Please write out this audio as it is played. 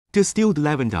Distilled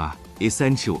lavender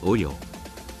essential oil.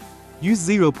 Use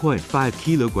 0.5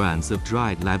 kilograms of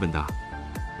dried lavender.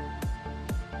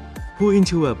 Pour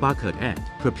into a bucket and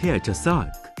prepare to soak.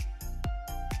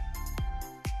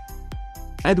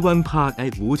 Add 1 part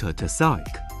of water to soak.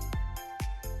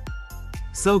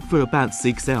 Soak for about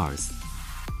 6 hours.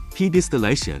 Heat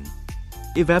distillation.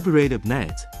 Evaporate of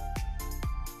net.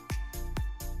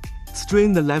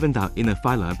 Strain the lavender in a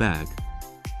filler bag.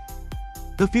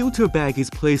 The filter bag is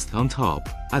placed on top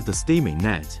at the steaming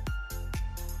net.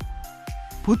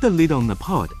 Put the lid on the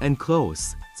pot and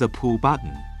close the pull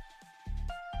button.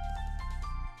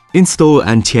 Install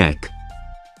and check.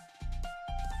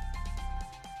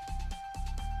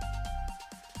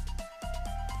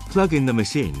 Plug in the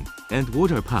machine and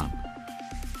water pump.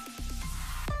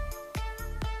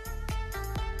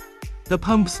 The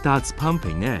pump starts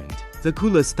pumping and the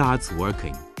cooler starts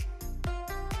working.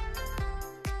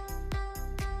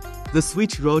 The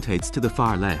switch rotates to the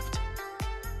far left.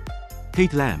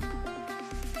 Heat lamp.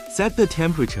 Set the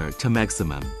temperature to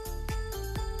maximum.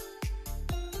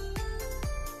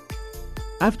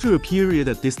 After a period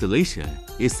of distillation,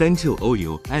 essential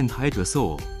oil and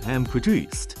hydrosol are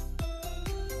produced.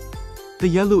 The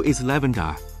yellow is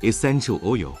lavender essential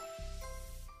oil.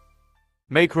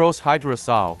 Make rose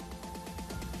hydrosol.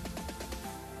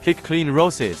 Pick clean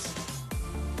roses.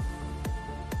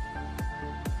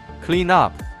 Clean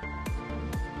up.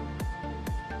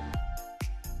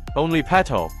 Only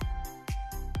petal.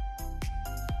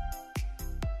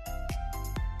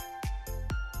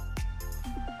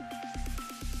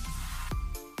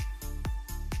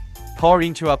 Pour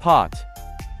into a pot.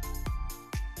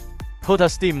 Put a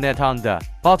steam net on the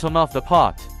bottom of the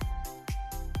pot.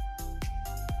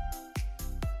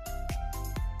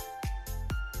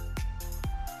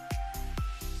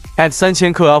 Add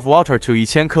 300 克 of water to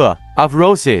 1,000 克 of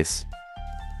roses.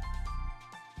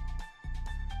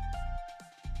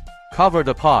 Cover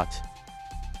the pot.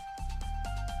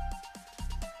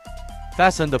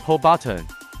 Fasten the pull button.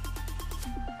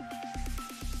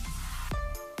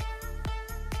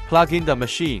 Plug in the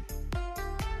machine.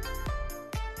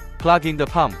 Plug in the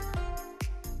pump.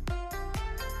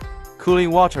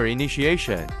 Cooling water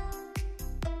initiation.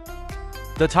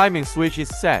 The timing switch is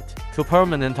set to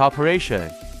permanent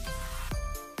operation.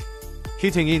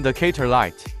 Heating indicator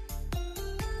light.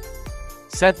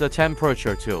 Set the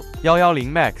temperature to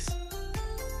 110 max.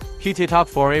 Heat it up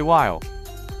for a while.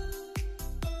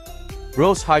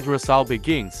 Rose hydrosol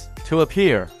begins to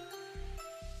appear.